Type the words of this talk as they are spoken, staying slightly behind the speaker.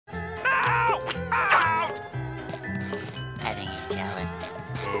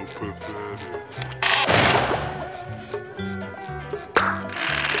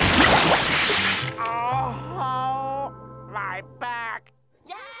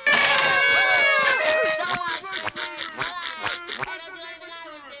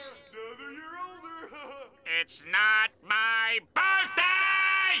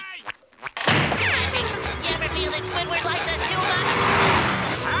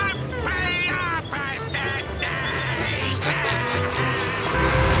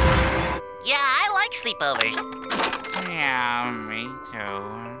sleepovers. Yeah, me too.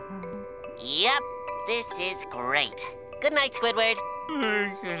 Yep, this is great. Good night, Squidward.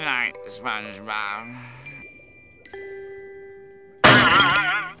 Good night, SpongeBob.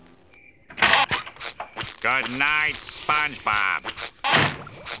 Good night, SpongeBob.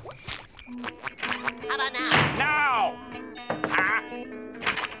 How about now? No! Huh?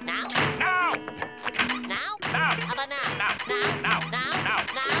 Now? No! Now? No! How about now? No! Now? No! Now? No!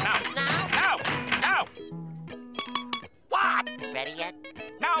 Now? No! Now? No! No! What? Ready yet?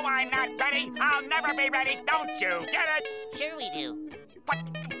 No, I'm not ready. I'll never be ready. Don't you get it? Sure we do. What?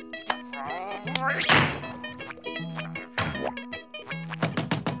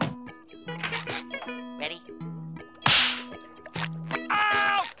 Ready?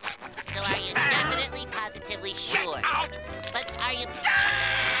 Out! So are you definitely, positively sure? Get out! But are you...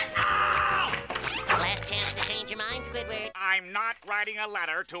 Get out! Last chance to change your mind, Squidward. I'm not writing a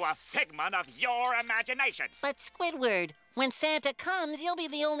letter to a figment of your imagination. But Squidward, when Santa comes, you'll be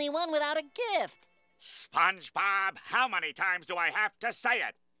the only one without a gift. SpongeBob, how many times do I have to say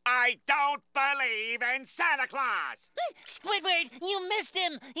it? I don't believe in Santa Claus! Squidward, you missed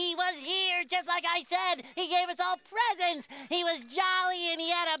him. He was here, just like I said. He gave us all presents. He was jolly and he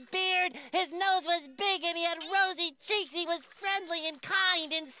had a beard. His nose was big and he had rosy cheeks. He was friendly and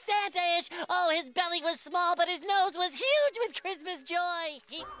kind and Santa-ish. Oh, his belly was small, but his nose was huge with Christmas joy.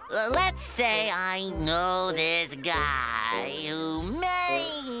 Let's say I know this guy who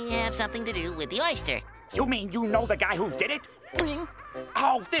may have something to do with the oyster. You mean you know the guy who did it?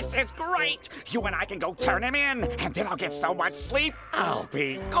 Oh, this is great! You and I can go turn him in, and then I'll get so much sleep, I'll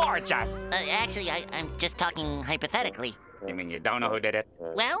be gorgeous! Actually, I'm just talking hypothetically. You mean you don't know who did it?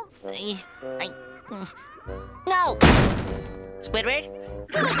 Well, no! Squidward?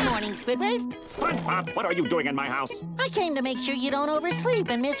 Good morning, Squidward. SpongeBob, what are you doing in my house? I came to make sure you don't oversleep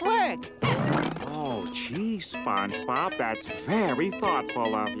and miss work. Oh, gee, SpongeBob, that's very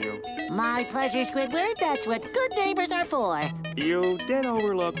thoughtful of you. My pleasure, Squidward. That's what good neighbors are for. You did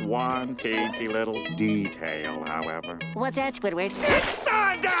overlook one teensy little detail, however. What's that, Squidward? It's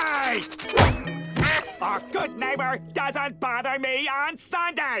Sunday! A good neighbor doesn't bother me on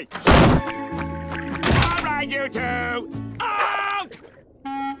Sunday! All right, you two, out!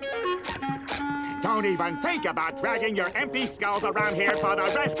 Don't even think about dragging your empty skulls around here for the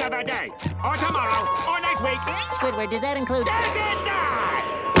rest of the day, or tomorrow, or next week. Squidward, does that include... Yes, it does!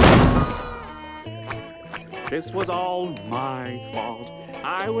 This was all my fault.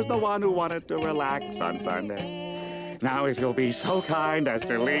 I was the one who wanted to relax on Sunday. Now, if you'll be so kind as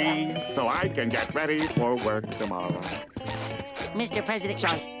to leave so I can get ready for work tomorrow. Mr. President...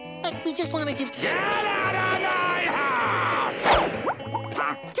 Sorry. We just wanted to... Get out of my house!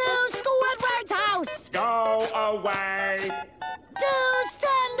 Huh? To Squidward's house! Go away! To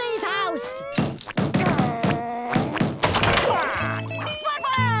Sandy's house! What?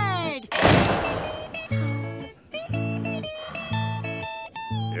 Squidward!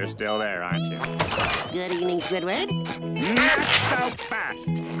 You're still there, aren't you? Good evening, Squidward. Not so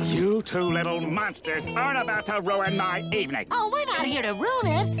fast! You two little monsters aren't about to ruin my evening. Oh, we're not here to ruin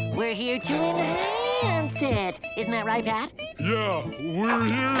it. We're here to enhance it. Isn't that right, Pat? Yeah, we're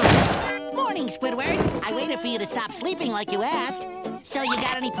here. Morning, Squidward. I waited for you to stop sleeping like you asked. So you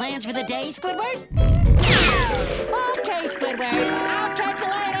got any plans for the day, Squidward? Okay, Squidward. I'll catch you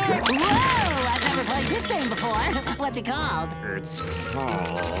later. Whoa! I've never played this game before. What's it called? It's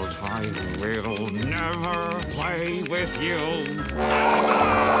called I Will Never Play With You.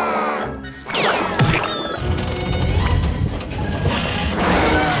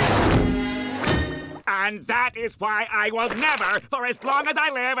 And that is why I will never, for as long as I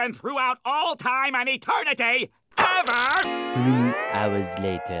live and throughout all time and eternity, ever... 3 hours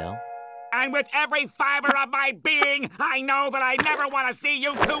later. And with every fiber of my being, I know that I never want to see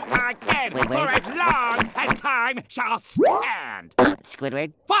you two again Wait. for as long as time shall stand.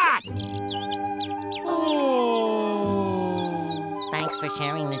 Squidward? What? Oh. Thanks for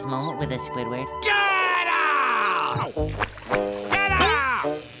sharing this moment with us, Squidward. Get out! Get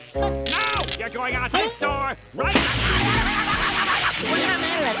out! No! You're going out this door right now! You're not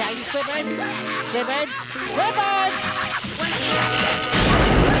mad at us, are you, Squidward? Squidward? Squidward!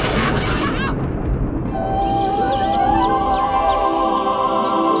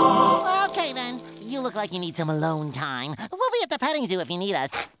 Okay, then. You look like you need some alone time. We'll be at the petting zoo if you need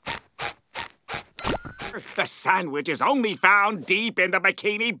us. The sandwich is only found deep in the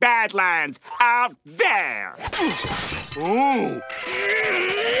Bikini Badlands, out there. Ooh.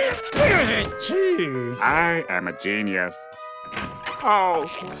 I am a genius. Oh,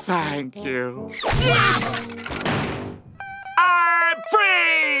 thank you. I'm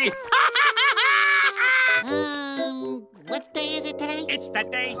free! What day is it today? It's the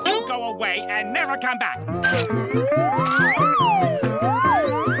day you go away and never come back.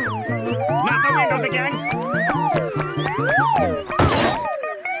 Not the windows again.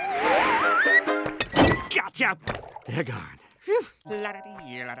 Gotcha. They're gone.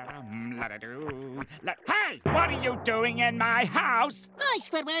 Hey, what are you doing in my house? Hi,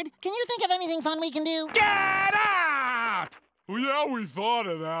 Squidward. Can you think of anything fun we can do? Get out! Well, yeah, we thought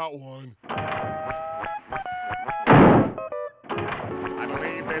of that one. I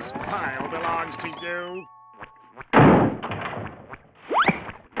believe this pile belongs to you.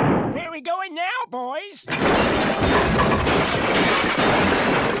 Where are we going now, boys?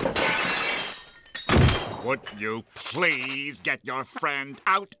 Would you please get your friend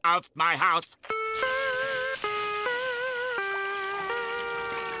out of my house?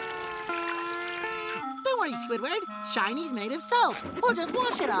 Don't worry, Squidward. Shiny's made of soap. We'll just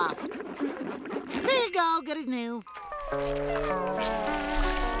wash it off. There you go, good as new.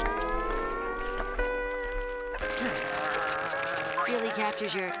 Really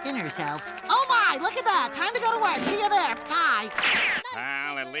captures your inner self. Oh my, look at that. Time to go to work. See you there. Bye.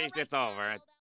 Well, at least it's over.